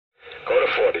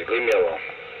40. Leave me alone.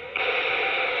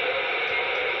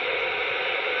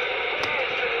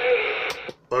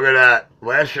 Look at that.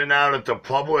 Lashing out at the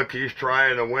public he's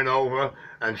trying to win over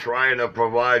and trying to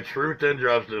provide truth and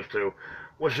justice to.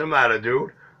 What's the matter,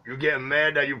 dude? You getting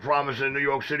mad that you promising New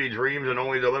York City dreams and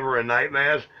only delivering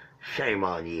nightmares? Shame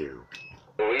on you.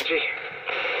 Luigi?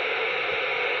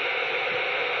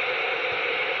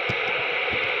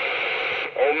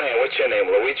 Oh man, what's your name,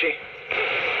 Luigi?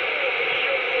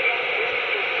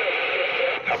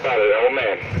 How about it, old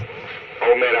man?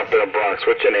 Old man up in the Bronx.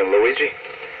 What's your name, Luigi?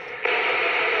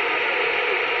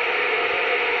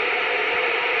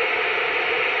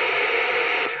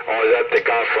 Oh, is that the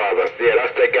Godfather? Yeah,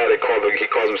 that's that guy he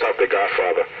calls himself the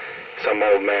Godfather. Some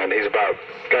old man. Guy's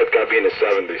got to be in his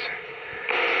 70s.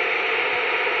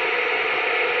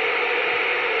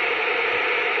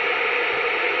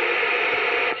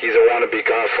 He's a wannabe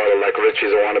Godfather like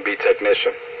Richie's a wannabe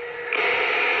technician.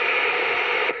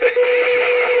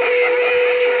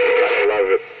 I love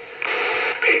it.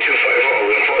 Hey, 250,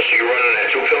 Reinforced, you running that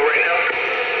 2-pill right now?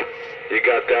 You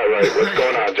got that right. What's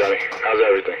going on, Johnny? How's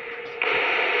everything?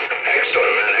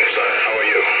 Excellent, man, excellent. How are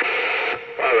you?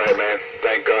 All right, man.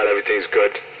 Thank God everything's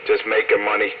good. Just making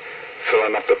money,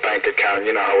 filling up the bank account.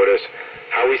 You know how it is.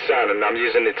 How we sounding? I'm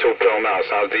using the 2-pill now.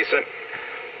 Sounds decent?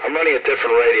 I'm running a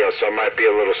different radio, so it might be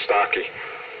a little stocky.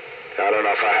 I don't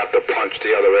know if I have to punch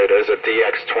the other radio. It's a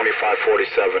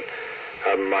DX2547.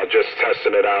 I'm just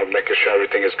testing it out, making sure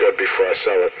everything is good before I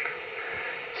sell it.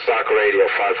 Stock radio,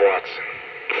 5 watts.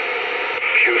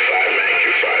 Q5, man,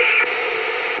 Q5.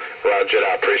 Roger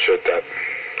that. Appreciate that.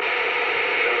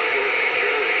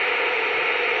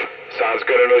 Sounds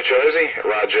good in New Jersey?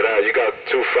 Roger that. You got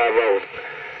 250,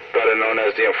 better known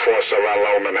as the Enforcer around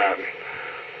Lower Manhattan.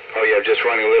 Oh yeah, just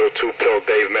running a little 2-pill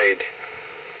Dave made.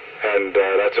 And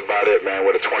that's about it, man,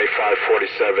 with a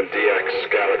 2547 DX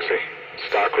Galaxy.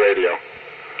 Stock radio.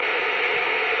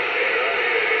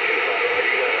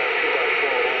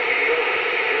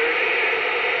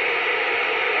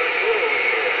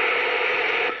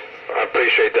 I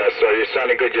appreciate that, sir. You're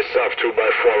sounding good yourself,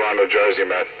 2x4 around New Jersey,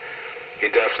 man. You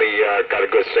definitely got a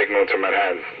good signal to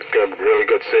Manhattan. Good, really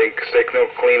good signal,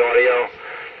 clean audio,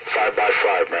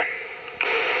 5x5, man.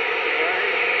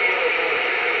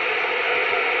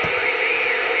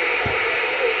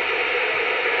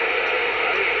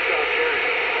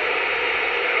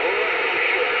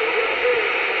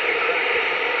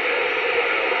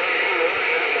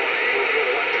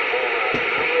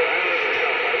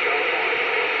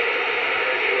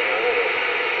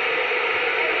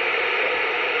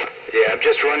 Yeah, I'm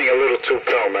just running a little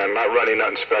 2-pill, man. Not running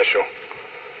nothing special.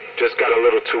 Just got a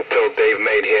little 2-pill Dave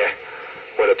made here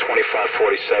with a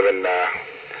 2547,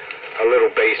 a little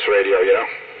bass radio, you know?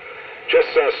 Just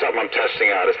something I'm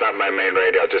testing out. It's not my main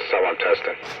radio, just something I'm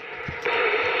testing.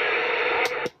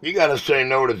 You gotta say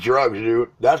no to drugs, dude.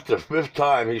 That's the 5th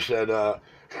time he said, But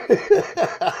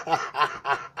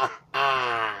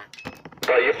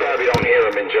you probably don't hear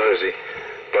him in Jersey.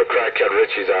 But Crackhead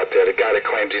Richie's out there. The guy that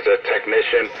claims he's a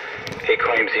technician, he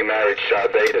claims he married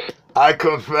Sade. I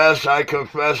confess,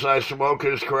 I smoke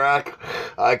his crack.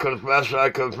 I confess,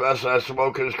 I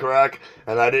smoke his crack.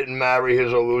 And I didn't marry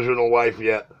his illusional wife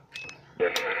yet. Yeah.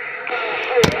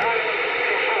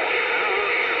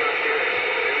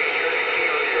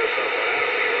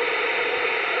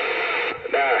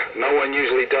 Nah, no one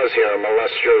usually does hear him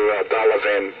unless your dollar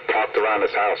van parked around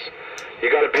his house. You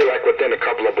gotta be like within a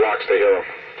couple of blocks to hear him.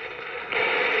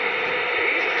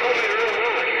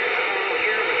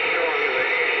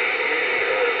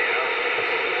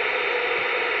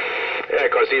 Yeah,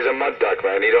 because he's a mud duck,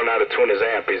 man. He don't know how to tune his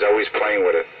amp. He's always playing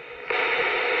with it.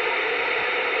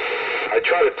 I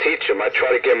try to teach him. I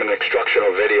try to give him an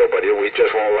instructional video, but he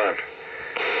just won't learn.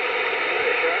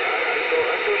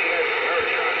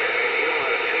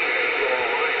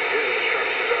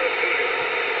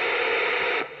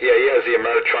 Yeah, he has the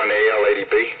Ameritron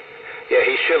AL80B. Yeah,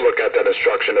 he should look at that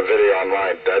instructional video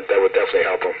online. That would definitely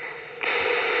help him.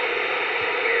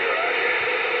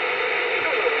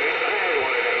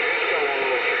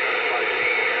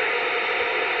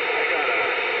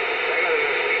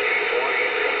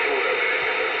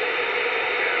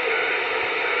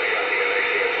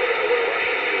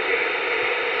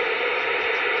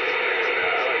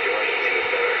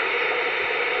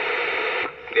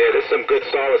 Yeah, there's some good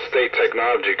solid state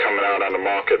technology coming out on the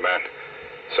market, man.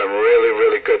 Some really,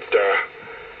 really good.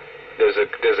 There's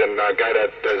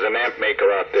an amp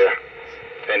maker out there,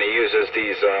 and he uses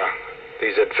these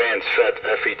advanced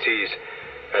FETs,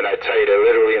 and I tell you, they're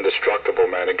literally indestructible,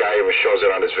 man. The guy even shows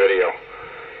it on his video.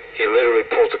 He literally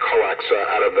pulls the coax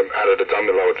out of the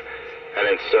dummy load and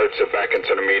inserts it back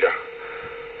into the meter.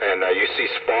 And you see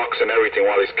sparks and everything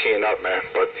while he's keying up, man.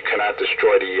 But you cannot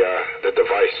destroy the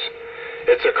device.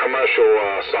 It's a commercial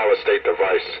solid-state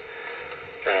device.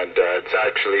 And it's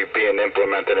actually being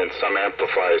implemented in some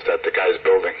amplifiers that the guy's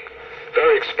building.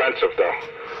 Very expensive, though.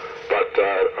 But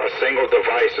a single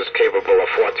device is capable of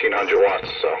 1,400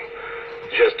 watts, so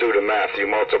just do the math. You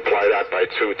multiply that by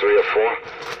 2, 3, or 4,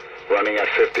 running at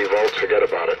 50 volts, forget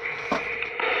about it.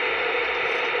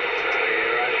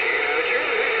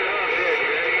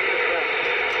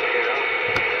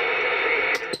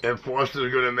 And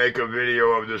Foster's going to make a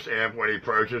video of this amp when he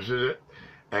purchases it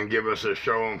and give us a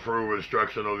show and prove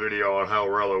instructional video on how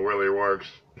well it really works.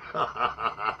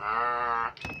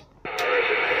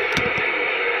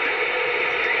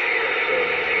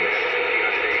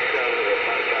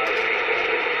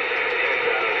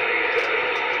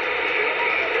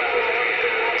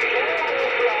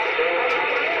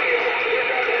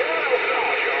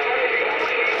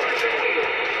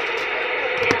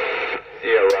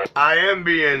 I am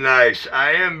being nice.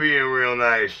 I am being real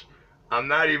nice. I'm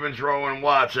not even throwing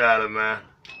watts at him, man.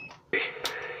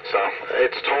 So,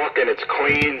 it's talking, it's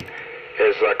clean.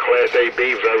 It's Class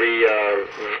AB,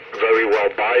 very well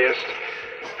biased.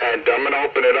 And I'm going to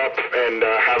open it up and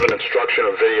have an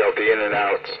instructional video of the in and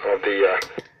outs of the...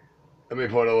 Let me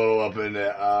put a little up in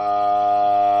there. Audio.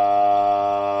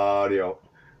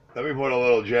 Let me put a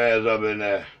little jazz up in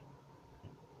there.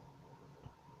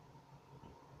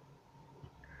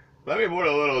 Let me put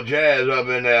a little jazz up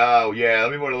in there. Oh, yeah,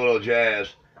 let me put a little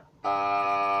jazz. Audio.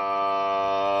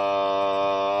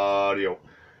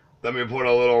 Let me put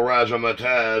a little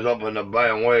razzmatazz up in the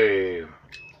band wave.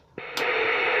 I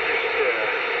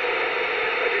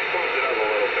just bumped it up a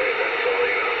little bit, that's all,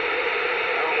 you know.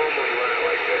 I don't normally run it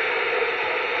like this.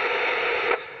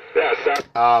 Yeah, so...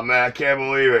 Oh, man, I can't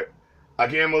believe it. I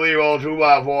can't believe old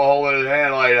 2x4 holding his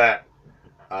hand like that.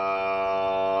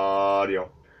 Audio.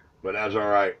 But that's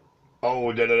alright.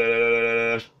 Oh,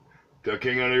 the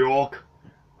King of New York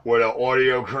with an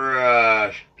audio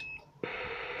crash.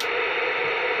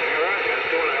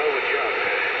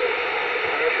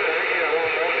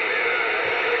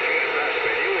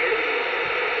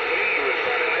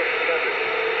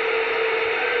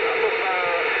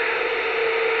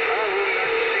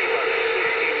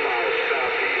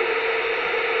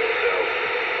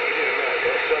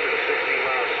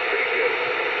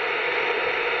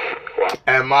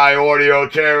 And my audio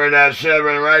tearing that 7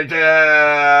 right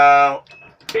there.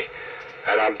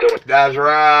 And I'm doing... That's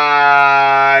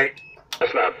right.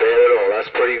 That's not bad at all. That's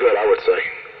pretty good, I would say.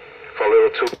 For a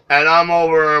little too... And I'm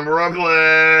over in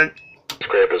Brooklyn.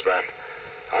 Scrapers, man.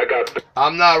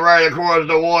 I'm not right across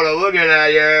the water looking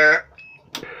at you.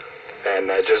 And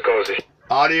it just goes to...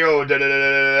 Audio,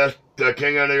 the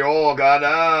King of New York, got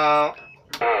down.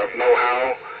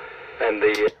 Know-how and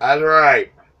the... That's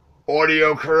right.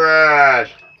 Audio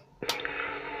crash.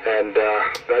 And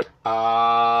that...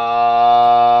 Audio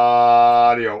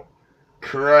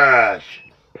crash.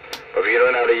 If you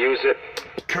don't know how to use it...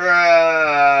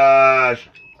 Crash.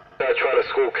 I try to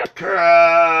school...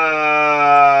 Crash.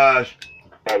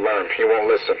 Won't learn. He won't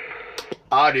listen.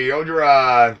 Audio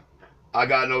drive. I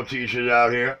got no teachers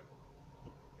out here.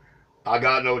 I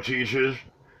got no teachers.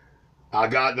 I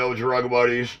got no drug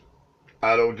buddies.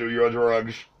 I don't do your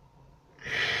drugs.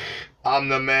 I'm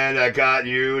the man that got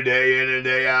you day in and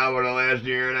day out for the last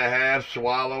year and a half,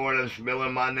 swallowing and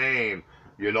spilling my name.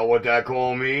 You know what that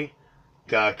called me?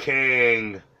 The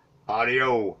King.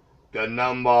 Audio. The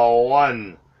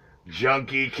 #1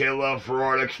 junkie killer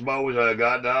fraud exposer.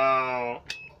 Got down.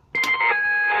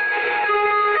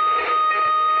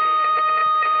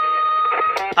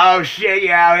 Oh shit,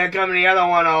 yeah, here come the other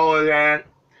one to hold his hand.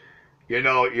 You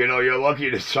know, you're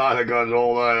lucky the Sonic guns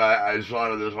hold on. I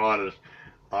saw this honest.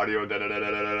 Audio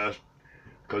da-da-da-da-da-da.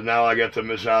 Because now I get to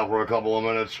miss out for a couple of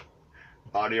minutes.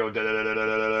 Audio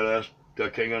da-da-da-da-da-da. The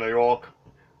King of New York.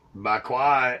 Back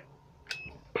quiet.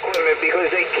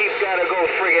 Because they keep gotta go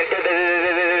friggin'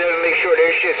 make sure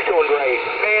their shit's doing right.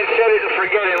 Man, set it and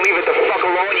forget it and leave it the fuck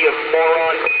alone, you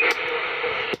moron.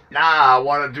 Nah, I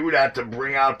want to do that to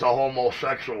bring out the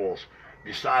homosexuals.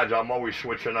 Besides, I'm always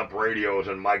switching up radios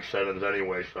and mic settings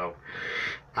anyway, so...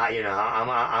 I'm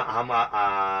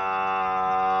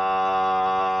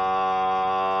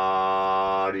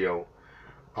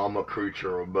a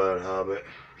creature of bad habit.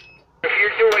 If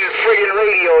you're doing friggin'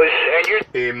 radios and you're...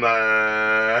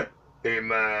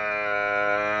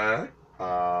 Amen.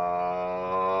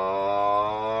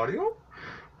 Audio.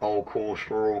 Oh, cool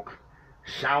stroke.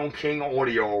 Sound King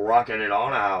Audio rocking it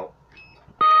on out.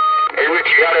 Hey, Rich,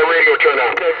 you got that radio turned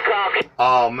on.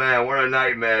 Oh, man, what a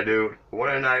nightmare, dude. What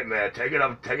a nightmare. Take it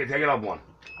up one.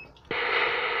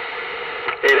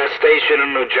 Hey, station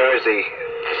in New Jersey,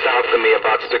 south of me,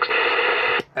 about 6.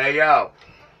 Hey, yo.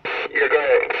 Yeah, go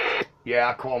ahead. Yeah,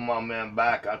 I called my man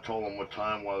back. I told him what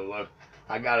time was.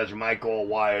 I got his mic all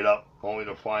wired up, only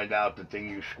to find out the thing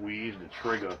you squeeze, the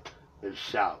trigger, is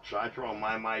south. So I throw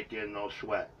my mic in, no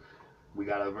sweat. We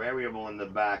got a variable in the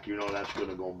back, you know that's going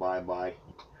to go bye-bye.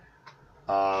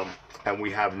 And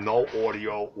we have no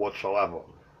audio whatsoever.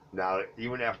 Now,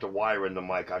 even after wiring the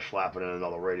mic, I slap it in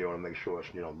another radio to make sure it's,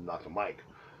 you know, not the mic.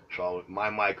 So my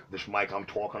mic, this mic I'm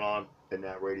talking on, in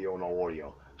that radio, no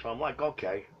audio. So I'm like,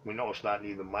 okay, we know it's not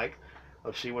neither mic.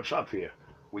 Let's see what's up here.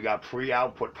 We got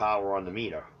pre-output power on the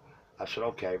meter. I said,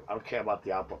 okay, I don't care about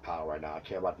the output power right now. I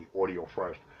care about the audio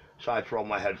first. So I throw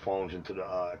my headphones into the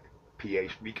PA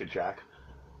speaker jack.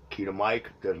 Key to mic,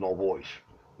 there's no voice.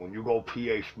 When you go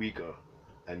PA speaker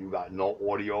and you got no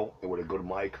audio and with a good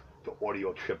mic, the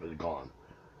audio chip is gone.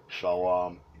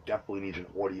 So definitely needs an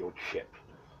audio chip.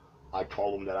 I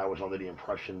told him that I was under the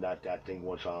impression that that thing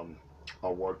was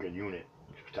a working unit.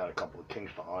 Just had a couple of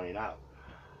kinks to iron out.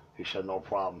 He said no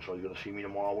problem. So he's gonna see me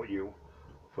tomorrow with you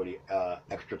for the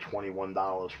extra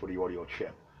 $21 for the audio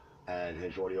chip, and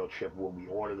his audio chip will be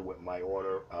ordered with my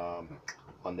order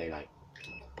Monday night.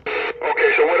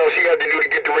 Okay, so what else you got to do to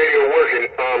get the radio working,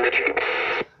 Richie?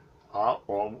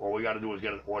 All we got to do is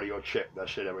get an audio chip.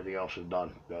 That's it. Everything else is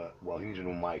done. Well, he needs a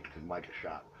new mic. His mic is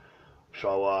shot.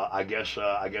 So I guess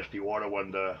the order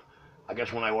when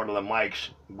when I order the mics,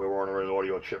 we're ordering an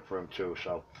audio chip for him too.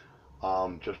 So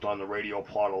just on the radio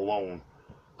part alone,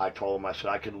 I told him, I said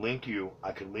I could link you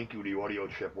the audio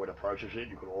chip where to purchase it.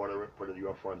 You can order it, put it at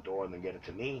your front door, and then get it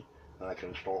to me, and I can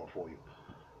install it for you.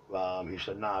 He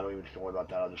said, nah, I don't even worry about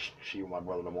that. I'll just see you, my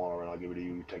brother, tomorrow, and I'll give it to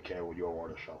you. You take care of your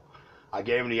order. So I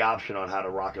gave him the option on how to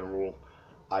rock and roll.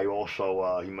 I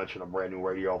also, he mentioned a brand new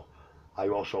radio. I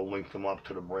also linked him up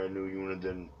to the brand new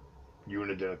Uniden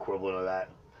equivalent of that.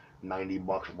 $90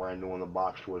 brand new in the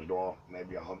box to his door.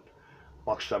 Maybe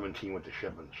 $117 with the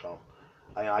shipping. So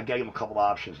I gave him a couple of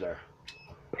options there.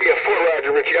 Yeah, for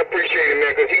Roger, Richie, I appreciate it,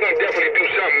 man, because he's going to definitely do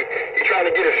something. He's trying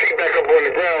to get his feet back up on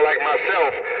the ground like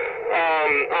myself.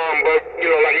 But, you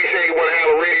know, like he said, you want to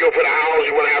have a radio for the house,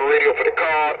 you want to have a radio for the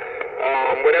car.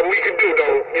 Whatever we can do,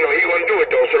 though, you know, he's going to do it,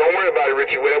 though. So don't worry about it,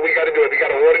 Richie. Whatever we got to do, if you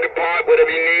got to order the part, whatever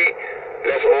you need,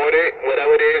 let's order it,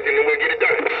 whatever it is, and then we'll get it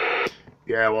done.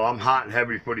 Yeah, well, I'm hot and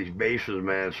heavy for these bases,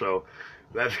 man, so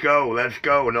let's go.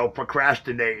 No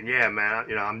procrastinating. Yeah, man,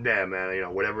 you know, I'm there, man. You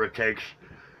know, whatever it takes,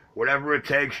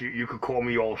 you can call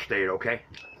me Allstate, okay?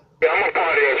 Yeah, I'm a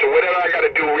part of it, so whatever I got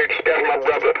to do, Rich, that's my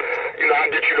brother. You know,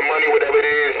 I'll get you the money, whatever it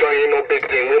is, so it ain't no big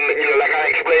thing. You know, like I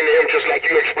explained to him, just like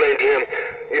you explained to him,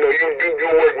 you know, you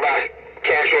work by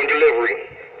cash on delivery.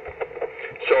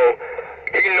 So,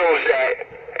 he knows that,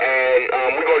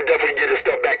 and we're going to definitely get his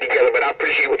stuff back together, but I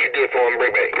appreciate what you did for him,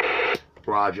 Ray.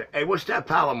 Roger. Hey, what's that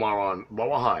Palomar on?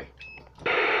 Low or high?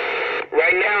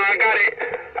 Right now, I got it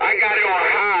on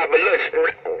high, but look,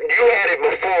 you had it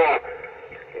before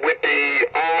with the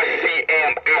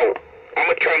RCM out. I'm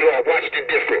going to turn it off. Watch the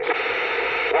difference.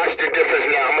 Watch the difference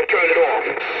now. I'm going to turn it off.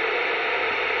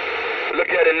 Look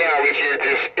at it now, Richie. Is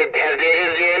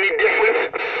there any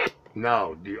difference?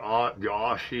 No, the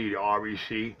RC, the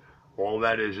REC, all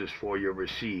that is for your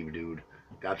receive, dude.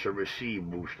 That's a receive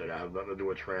booster. That has nothing to do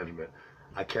with transmit.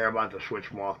 I care about the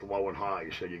switch marked low and high.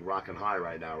 You said you're rocking high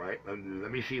right now, right?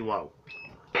 Let me see low.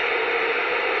 Yeah,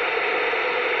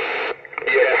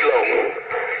 that's low.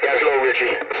 That's low,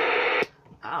 Richie.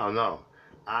 I don't know.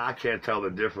 I can't tell the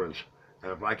difference.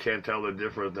 And if I can't tell the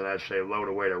difference, then I'd say low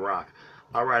the way to rock.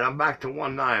 All right, I'm back to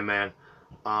 1.9, man.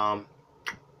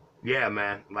 Yeah,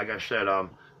 man. Like I said,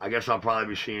 I guess I'll probably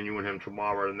be seeing you and him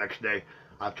tomorrow or the next day.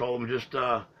 I told him just,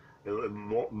 as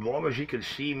long as he can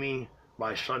see me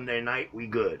by Sunday night, we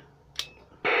good.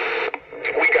 We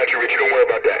got you, Richie. Don't worry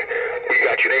about that. We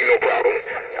got you. There ain't no problem.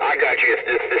 I got you if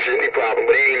this is any problem,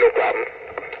 but it ain't no problem.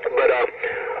 But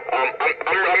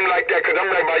I'm like that because I'm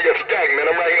right by your stack, man.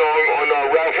 I'm right here on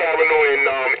Ralph Avenue and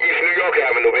East New York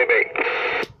Avenue, baby.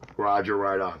 Roger,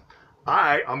 right on. All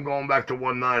right, I'm going back to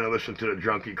 1.9 and listen to the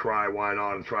junkie cry, whine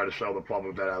on, and try to sell the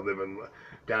public that I live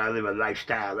a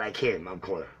lifestyle like him. I'm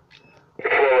clear. For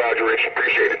Roger, Rich.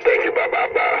 Appreciate it. Thank you. Bye.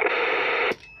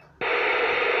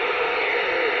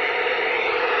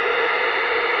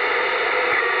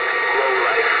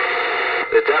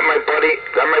 Is that my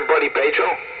buddy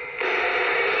Pedro?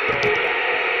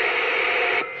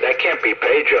 That can't be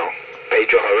Pedro.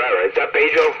 Pedro Herrera. Is that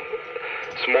Pedro?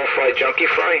 Small fry, junkie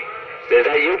fry? Is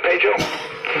that you, Pedro?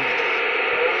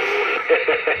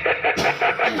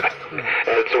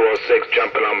 That's 206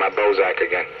 jumping on my Bozak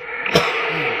again.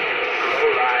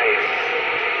 Alright.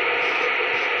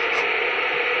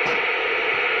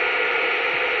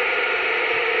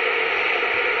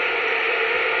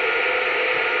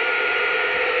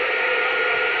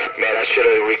 should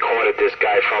have recorded this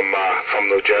guy from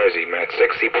New Jersey, man.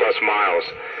 60 plus miles.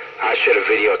 I should have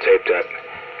videotaped that.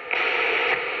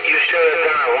 You should have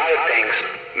done a lot of things.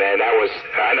 Man, that was,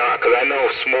 because I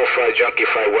know Small Fry, Junkie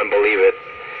Fry wouldn't believe it.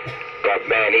 But,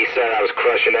 man, he said I was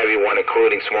crushing everyone,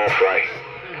 including Small Fry.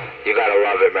 You gotta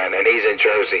love it, man. And he's in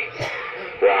Jersey.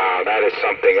 Wow, that is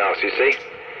something else, you see?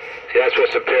 See, that's what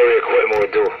superior equipment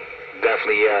would do.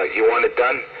 Definitely, you want it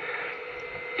done,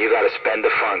 you gotta spend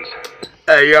the funds.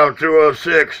 Hey, yo,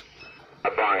 206.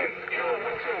 I'm buying.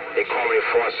 They call me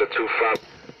Enforcer 25.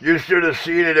 You should have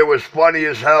seen it. It was funny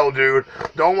as hell, dude.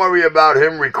 Don't worry about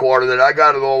him recording it. I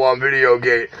got it all on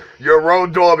Videogate. Your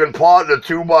road dog and partner,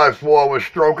 2x4, was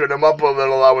stroking him up a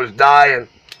little. I was dying.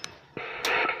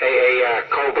 Hey,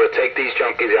 Cobra, take these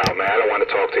junkies out, man. I don't want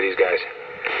to talk to these guys.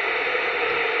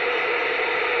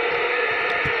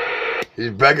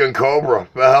 He's begging Cobra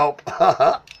for help.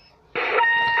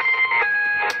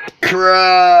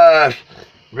 Crash!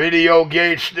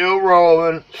 Videogate still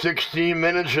rolling. 16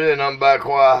 minutes in, I'm back.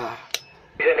 Wow.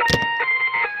 Where's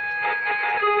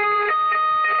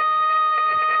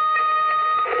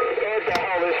the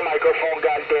hell this microphone,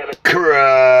 goddammit?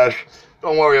 Crash!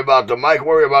 Don't worry about the mic,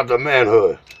 worry about the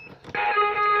manhood.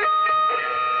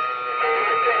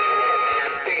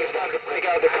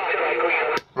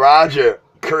 Roger.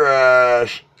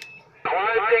 Crash. A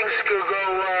lot of things could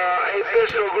go, hey,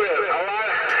 pistol grip.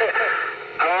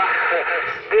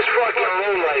 This fucking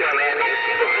lowlife, man.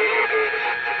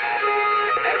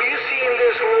 Have you seen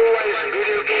this lowlife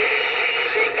video game?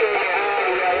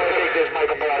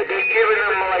 They're giving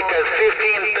them like a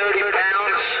 15, 30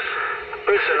 pounds.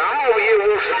 Listen, I'm over here,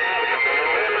 Wilson.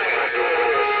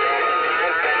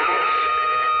 9 pounds.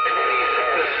 And he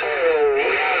says, he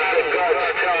has the guts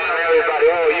telling everybody,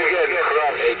 oh, you're getting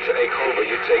crushed. Hey, Cobra,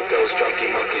 you take those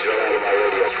junkie monkeys right out of my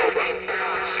radio, Cobra.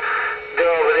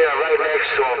 They're over there, right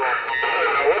next to him.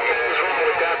 What is wrong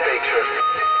with that picture?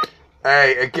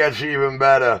 Hey, it gets even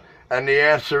better. And the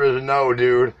answer is no,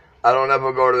 dude. I don't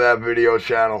ever go to that video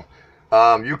channel.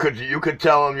 You could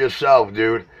tell him yourself,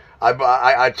 dude.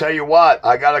 I tell you what,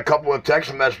 I got a couple of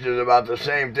text messages about the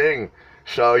same thing.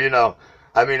 So, you know,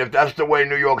 I mean, if that's the way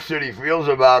New York City feels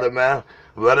about it, man,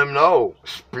 let him know.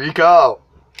 Speak out.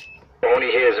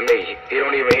 Only hears me. He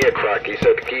don't even hear Crack. He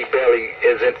said he barely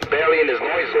in his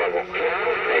noise level.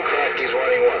 And Crack, he's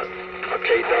running what? A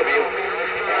KW,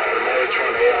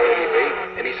 Meritron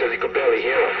ARAB, and he says he could barely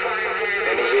hear him.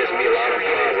 And he hears me loud and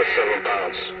proud with 7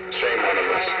 pounds. Shame on him,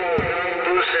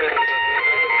 Bruce and...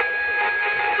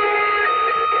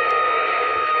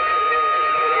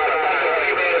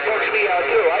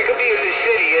 I could be in the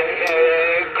city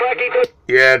and Cracky...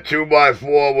 Yeah,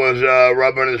 2x4 was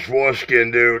rubbing his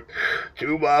foreskin, dude.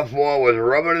 2x4 was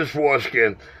rubbing his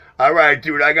foreskin. All right,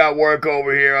 dude, I got work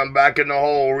over here. I'm back in the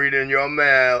hole reading your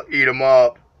mail. Eat 'em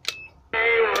up. Hey,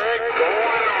 Rick, go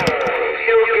on.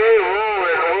 He'll get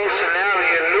rolling. Wilson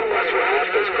Avenue, New. That's what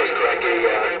happens because Cracky,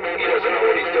 he doesn't know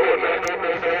what he's doing, man.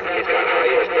 He's got high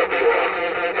SWR,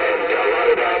 and a lot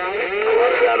of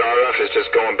that RF is just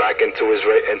going back into his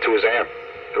amp.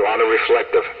 A lot of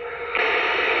reflective.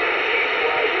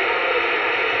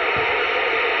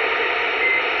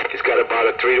 He's got about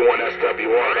a 3-to-1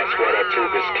 SWR. That's why that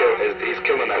tube is he's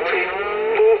killing that tube.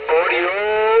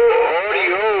 Audio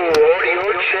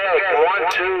check.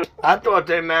 1, 2. I thought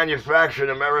they manufactured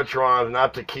the Meritrons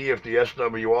not to key if the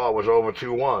SWR was over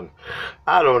 2.1.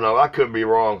 I don't know. I could be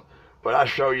wrong. But I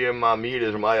show you in my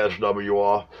meters my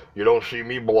SWR. You don't see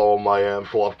me blowing my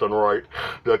amps left and right.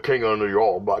 The king of New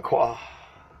York, by qua.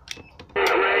 Because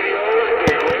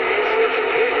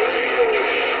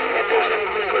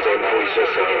I know he's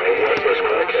just a worthless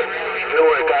crackhead.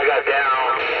 Newark, I got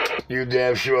down. You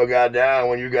damn sure got down.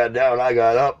 When you got down, I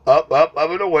got up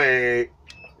and away.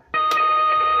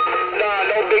 Nah,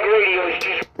 no big radios,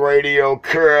 just... Radio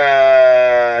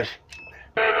crash.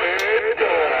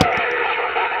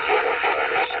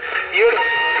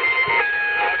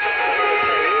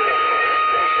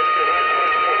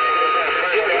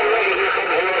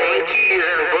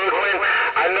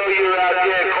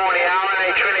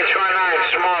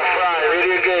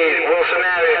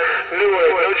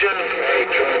 Hey,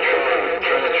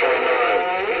 Trinitron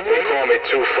 9. They call me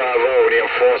 250, the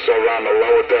enforcer around the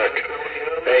lower deck.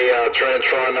 Hey,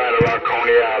 Trinitron 9 around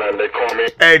Coney Island. They call me...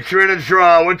 Hey,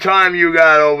 Trinitron, what time you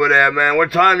got over there, man?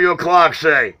 What time your clock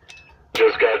say?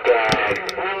 Just got down.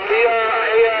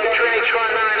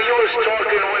 Trinitron 9, you was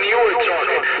talking when you were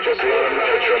talking. Just let him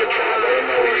know, Trinitron. Let him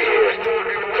know he's here.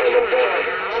 Tell the boy,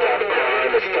 stop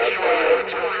crying and stop crying.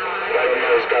 Let him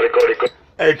know he's got to go to...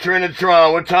 Hey,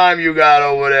 Trinitron, what time you got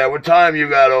over there? What time you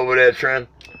got over there, Trin?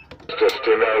 Just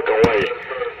the American way.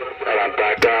 And I'm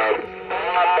back out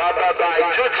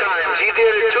He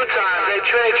did it 2 times. Hey,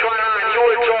 Trinitron 9, you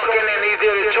were talking and he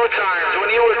did it 2 times.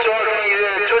 When you were talking, he did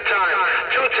it 2 times.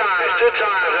 2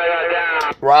 times I got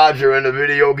down. Roger, and the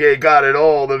video gate got it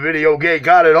all. The video gate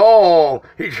got it all.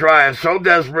 He's trying so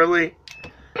desperately.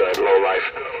 That low life.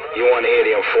 You want to hear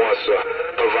the enforcer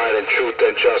providing truth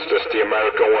and justice the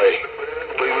American way.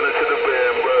 Leaving it to the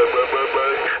band,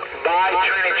 Bye,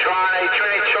 Trinitron. Hey,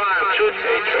 Trinitron.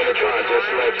 Hey, Trinitron, just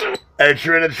let you. Hey,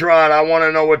 Trinitron, I want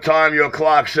to know what time your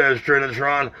clock says,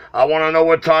 Trinitron. I want to know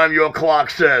what time your clock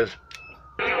says.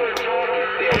 The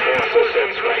enforcer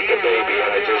said spank the baby and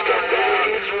I just got down.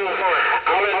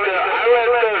 I'll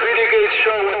let the video gate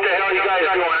show what the hell you guys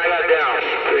doing. I got down.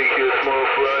 Take care, small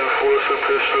fry enforcer,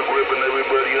 pistol gripping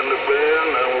everybody in the band.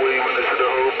 I'm waving it to the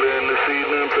whole band this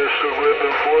evening. Pistol grip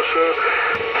enforcer,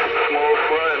 small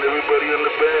fry and everybody in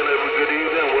the band. Have a good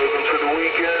evening. Welcome to the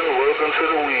weekend. Welcome to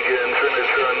the weekend.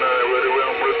 Trinitron 9 right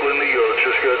around Brooklyn, New York.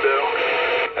 Just got down.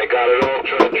 I got it all,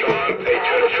 Trinitron. Hey,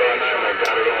 Trinitron 9, I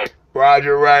got it all.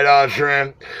 Roger, right on,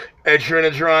 Trin. Hey,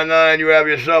 Trinitron 9, you have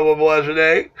yourself a blessed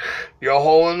day. Your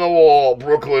hole in the wall,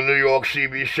 Brooklyn, New York,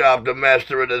 CB shop, the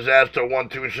master of disaster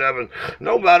 127.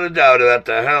 No doubt a doubt at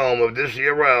the helm of this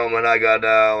here realm, and I got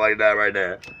like that right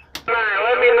there.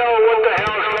 Let me know what the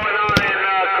hell's going on in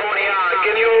Coney Island.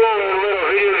 Can you roll a little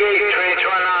video gate,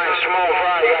 Trinitron 9, small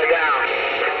fry got down.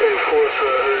 Hey, Force,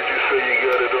 I heard you say you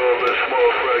got it all. That small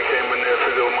fry came in there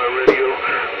to go on my radio,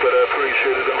 but I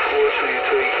appreciate it. Unfortunately, you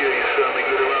take care. You sounded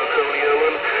good around Coney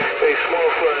Island. Hey, small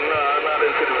fry, nah, I'm not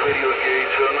into the video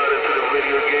games. I'm not into the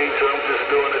video games. I'm just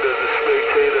doing it as a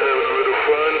spectator, having a little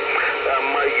fun. I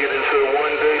might get into it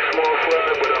one day, small fry,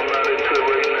 but I'm not into it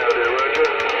right now. There, Roger.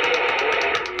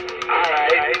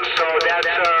 Alright, so that's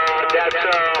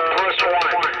plus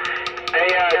 1. Hey,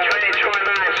 Trinitron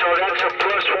 9, so that's a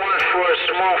plus 1 for a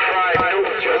small fry.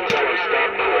 Just tell him stop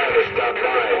playing and stop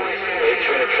lying. Hey,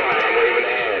 Trinitron, I'm waving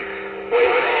a hand.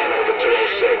 Waving a hand over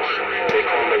 206. They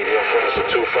call me the Enforcer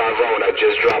 250 and I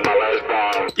just dropped my last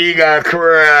bomb. He got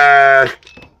crashed.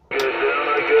 Get down,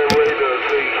 I got radar.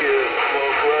 Take care.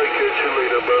 Small fry, catch you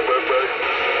later. Bye, bye, bye.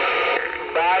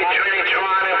 Bye,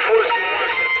 Trinitron, Enforcer.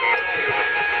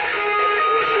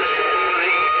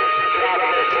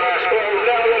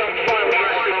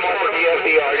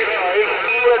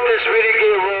 Let this video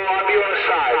game roll, I'll be on the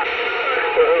side.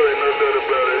 Alright, no doubt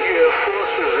about it. Yeah,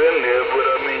 Force is in there, but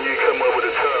I mean, you come over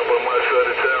the top on my side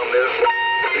of town there.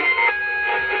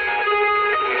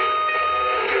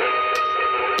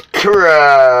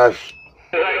 Crash.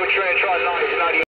 I know Trinitron 9.